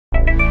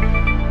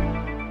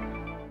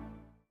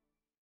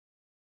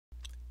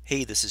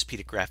Hey, this is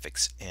Peter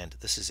Graphics, and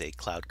this is a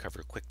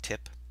CloudCover quick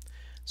tip.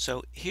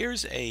 So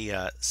here's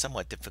a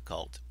somewhat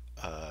difficult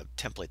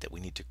template that we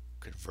need to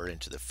convert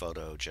into the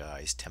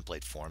PhotoJize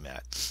template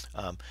format.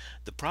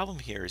 The problem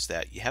here is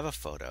that you have a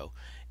photo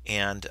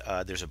and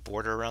there's a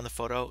border around the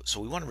photo, so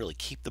we want to really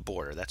keep the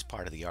border. That's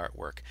part of the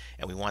artwork,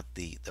 and we want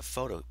the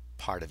photo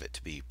part of it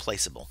to be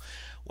placeable.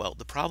 Well,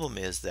 the problem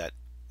is that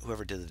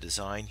whoever did the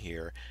design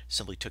here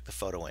simply took the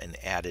photo and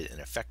added an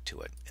effect to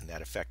it, and that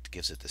effect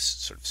gives it this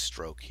sort of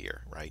stroke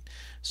here, right?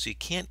 So you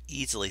can't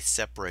easily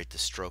separate the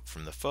stroke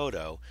from the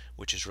photo,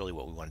 which is really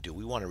what we want to do.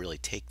 We want to really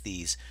take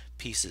these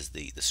pieces,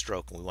 the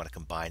stroke, and we want to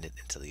combine it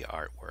into the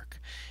artwork.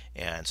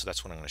 And so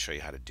that's what I'm going to show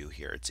you how to do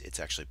here. It's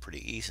actually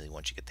pretty easy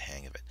once you get the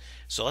hang of it.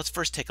 So let's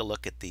first take a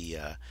look at the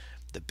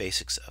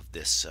basics of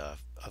this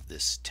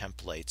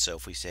template. So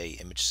if we say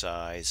image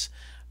size,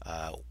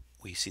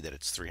 we see that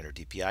it's 300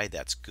 dpi.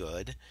 That's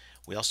good.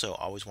 We also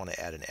always want to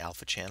add an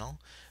alpha channel,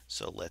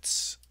 so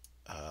let's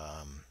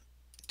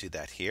do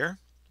that here.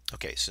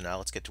 Okay, so now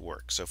let's get to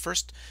work. So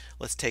first,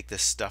 let's take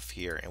this stuff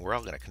here, and we're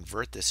all going to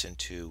convert this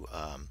into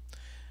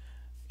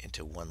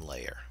one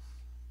layer.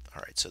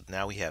 All right, so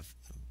now we have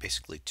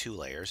basically two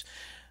layers.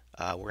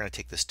 We're going to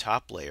take this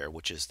top layer,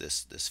 which is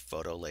this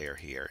photo layer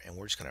here, and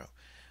we're just going to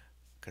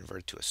convert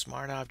it to a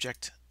smart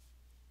object,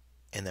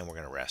 and then we're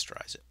going to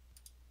rasterize it.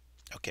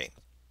 Okay.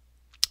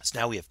 So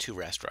now we have two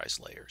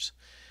rasterized layers.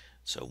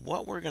 So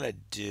what we're going to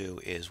do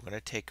is we're going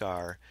to take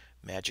our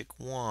magic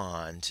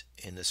wand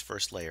in this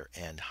first layer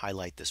and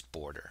highlight this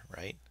border,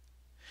 right?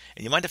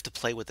 And you might have to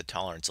play with the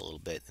tolerance a little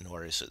bit in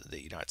order so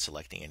that you're not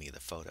selecting any of the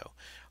photo.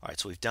 All right,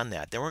 so we've done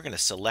that. Then we're going to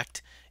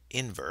select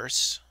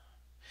inverse,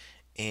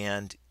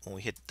 and when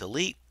we hit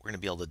delete, we're going to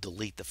be able to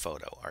delete the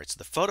photo. All right, so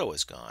the photo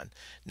is gone.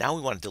 Now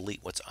we want to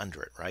delete what's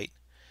under it, right?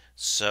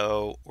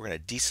 So we're going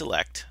to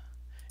deselect,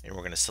 and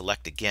we're going to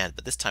select again,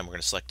 but this time we're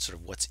going to select sort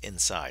of what's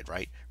inside,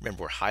 right?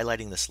 Remember, we're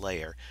highlighting this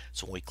layer,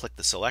 so when we click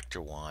the selector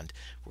wand,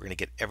 we're going to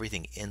get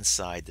everything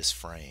inside this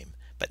frame.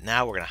 But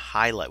now we're going to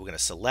highlight, we're going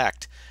to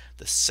select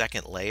the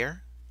second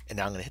layer, and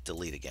now I'm going to hit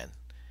delete again.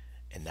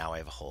 And now I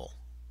have a hole,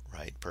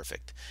 right?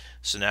 Perfect.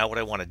 So now what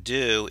I want to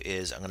do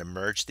is I'm going to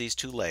merge these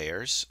two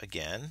layers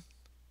again.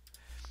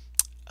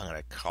 I'm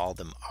going to call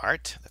them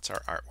art. That's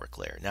our artwork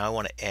layer. Now I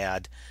want to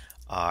add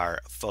our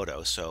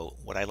photo. So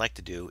what I like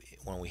to do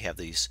when we have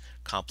these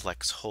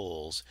complex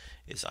holes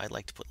is I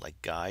like to put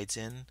like guides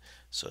in,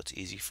 so it's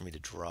easy for me to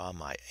draw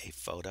a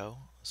photo.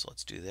 So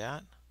let's do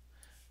that.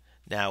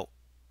 Now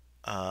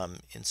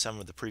in some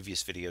of the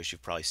previous videos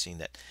you've probably seen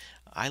that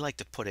I like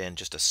to put in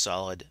just a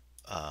solid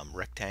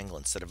rectangle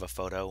instead of a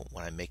photo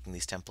when I'm making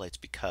these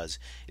templates, because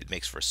it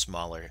makes for a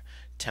smaller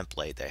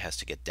template that has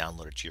to get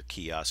downloaded to your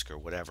kiosk or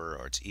whatever,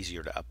 or it's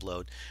easier to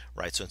upload,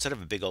 right? So instead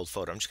of a big old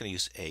photo, I'm just going to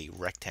use a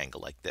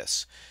rectangle like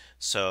this.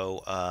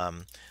 So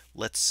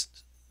let's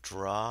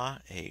draw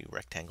a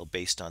rectangle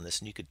based on this,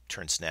 and you could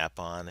turn snap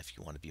on if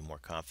you want to be more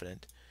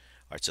confident.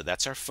 All right, so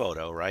that's our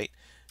photo, right?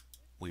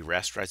 We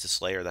rasterize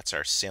this layer. That's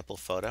our sample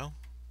photo,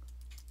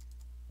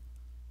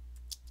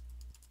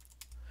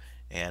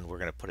 and we're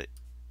going to put it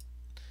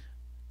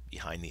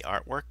behind the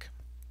artwork,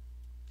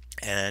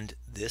 and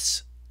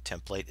this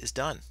template is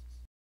done.